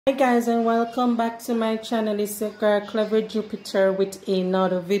Hi guys, and welcome back to my channel. It's your girl Clever Jupiter with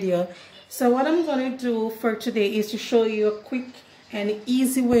another video. So what I'm going to do for today is to show you a quick and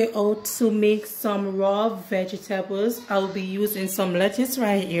easy way out to make some raw vegetables. I'll be using some lettuce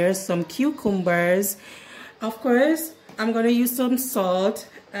right here, some cucumbers. Of course, I'm going to use some salt,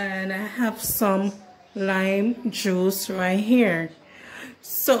 and I have some lime juice right here.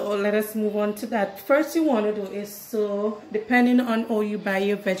 So let us move on to that. First you want to do is, so depending on how you buy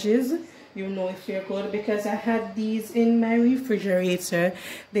your veggies, you know if they're good, because I had these in my refrigerator.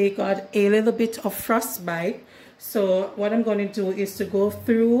 They got a little bit of frostbite. So what I'm going to do is to go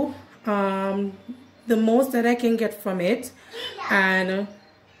through the most that I can get from it and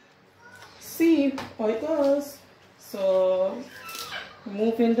see how it goes. So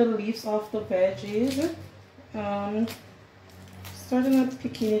removing the leaves off the veggies, starting out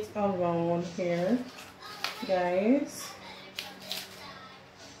picking it around here, guys.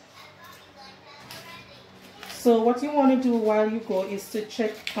 So what you want to do while you go is to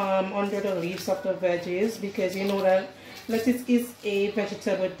check under the leaves of the veggies, because you know that lettuce is a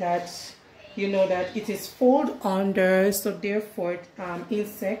vegetable that you know that it is fold under, so therefore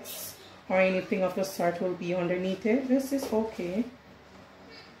insects or anything of the sort will be underneath it. This is okay.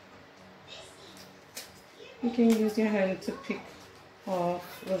 You can use your hand to pick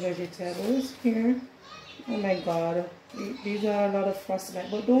off the vegetables here. Oh my god, these are a lot of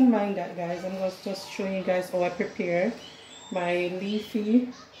frostbite, but don't mind that, guys. I'm just showing you guys how I prepare my leafy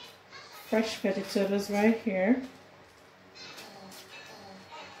fresh vegetables right here.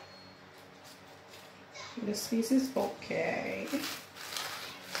 This piece is okay.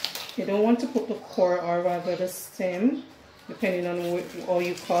 You don't want to put the core, or rather the stem, depending on how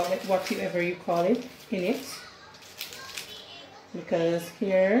you call it, whatever you call it, in it, because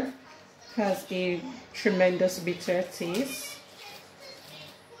here has a tremendous bitter taste.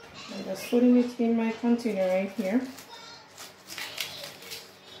 I'm just putting it in my container right here.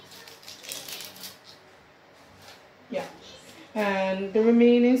 Yeah, and the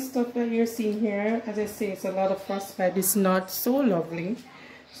remaining stuff that you're seeing here, as I say, it's a lot of frostbite. It's not so lovely,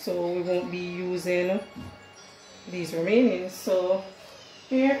 so we won't be using these remaining. So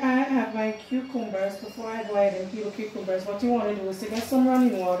here I have my cucumbers. Before I go ahead and peel the cucumbers, what you want to do is to get some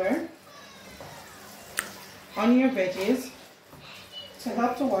running water on your veggies to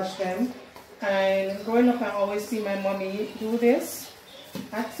help to wash them. And growing up, I always see my mommy do this.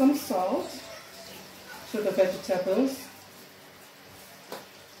 Add some salt to the vegetables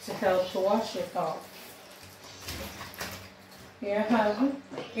to help to wash it off. Here I have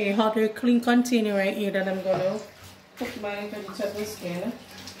a hot or clean container right here that I'm going to put my vegetables in.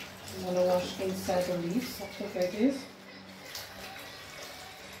 I'm going to wash inside the leaves of the veggies.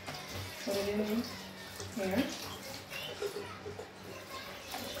 Put it in here.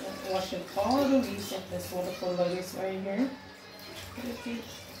 Washing all the leaves of this wonderful lettuce right here. Put it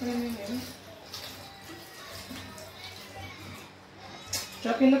in here.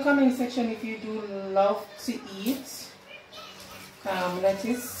 Drop in the comment section if you do love to eat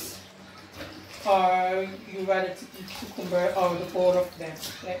lettuce, or you rather to eat cucumber, or the both of them.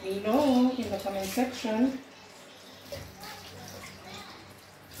 Let me know in the comment section.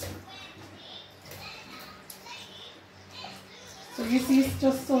 So you see, it's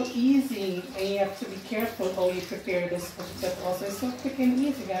just so easy, and you have to be careful how you prepare this vegetable. Also, it's so quick and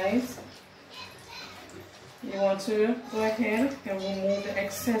easy, guys. You want to go ahead and remove the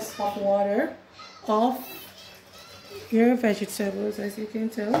excess of water off your vegetables. As you can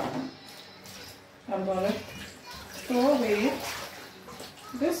tell, I'm gonna throw away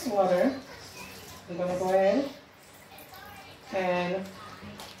this water. I'm gonna go ahead and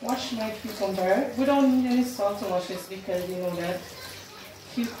wash my cucumber. We don't need any salt to wash this, because you know that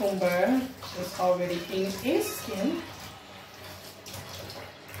cucumber is already in a skin.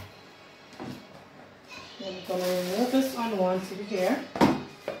 I'm gonna remove this unwanted here.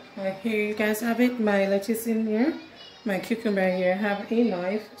 Right here you guys have it, my lettuce in here, my cucumber here. I have a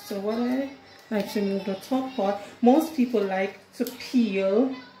knife. So what I like to remove the top part. Most people like to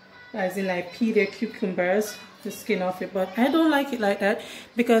peel, as in like peel their cucumbers, the skin off it, but I don't like it like that,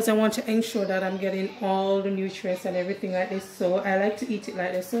 because I want to ensure that I'm getting all the nutrients and everything like this. So I like to eat it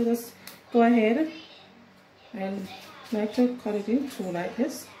like this. So just go ahead and like to cut it in two like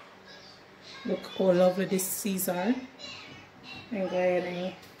this. Look how lovely this Caesar. And go ahead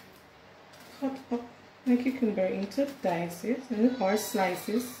and cut up my cucumber into dices or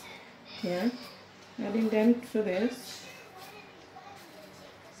slices here, adding them to this.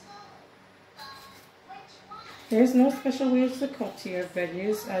 There's no special ways to cut your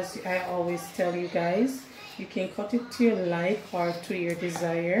veggies, as I always tell you guys. You can cut it to your like or to your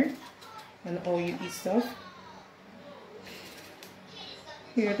desire and how you eat stuff.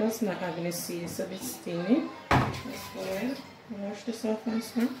 Here does not have any seeds, so it's steamy. Let's go ahead and wash this off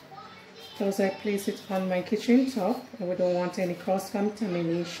once more. Because I place it on my kitchen top and we don't want any cross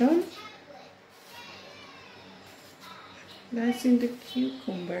contamination. That's in the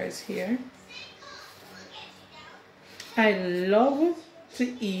cucumbers here. I love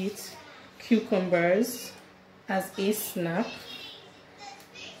to eat cucumbers as a snack.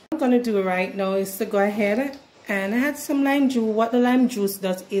 What I'm going to do right now is to go ahead and add some lime juice. What the lime juice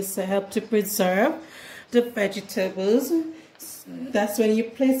does is to help to preserve the vegetables. That's when you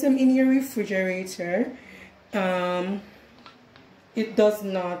place them in your refrigerator. It does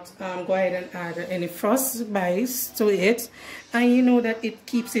not go ahead and add any frostbite to it, and you know that it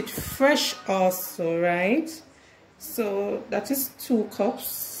keeps it fresh also, right? So that is 2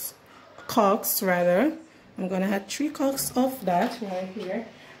 cocks rather. I'm gonna add 3 cocks of that right here.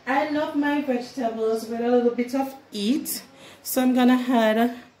 I love my vegetables with a little bit of heat, so I'm gonna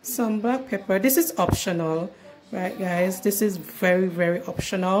add some black pepper. This is optional, right guys? This is very, very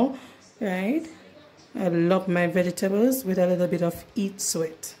optional, right? I love my vegetables with a little bit of heat to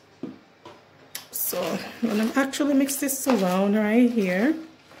it. So I'm gonna actually mix this around right here.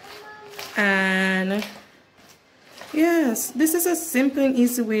 And yes, this is a simple and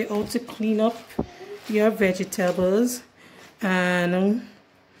easy way how to clean up your vegetables and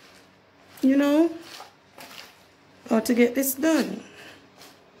you know how to get this done.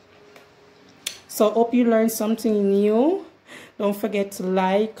 So hope you learned something new. Don't forget to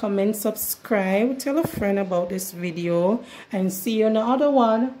like, comment, subscribe, tell a friend about this video, and see you in the other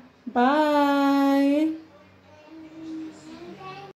one. Bye.